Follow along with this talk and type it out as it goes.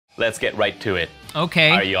Let's get right to it.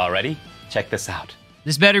 Okay. Are you all ready? Check this out.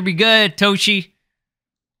 This better be good, Toshi.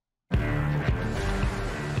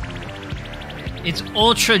 It's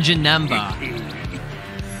Ultra Janemba.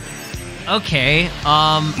 Okay,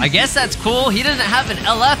 I guess that's cool. He doesn't have an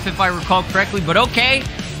LF if I recall correctly, but okay.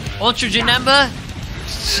 Ultra Janemba,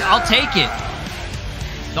 I'll take it.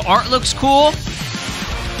 The art looks cool.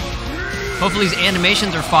 Hopefully his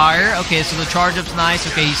animations are fire. Okay, so the charge up's nice.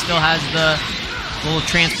 Okay, he still has the little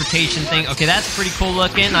transportation thing. Okay, that's pretty cool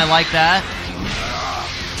looking. I like that.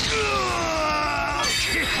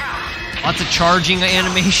 Lots of charging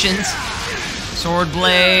animations. Sword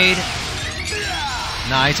blade.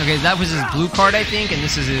 Nice. Okay, that was his blue card, I think, and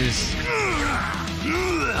this is his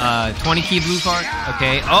 20 key blue card.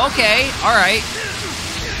 Okay. Okay. All right.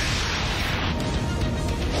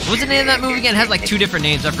 What's the name of that movie again? It has like 2 different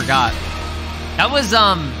names. I forgot. That was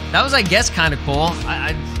I guess kind of cool.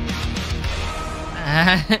 I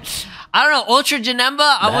don't know. Ultra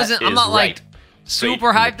Janemba. I'm not like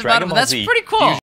super hyped about it, but that's pretty cool.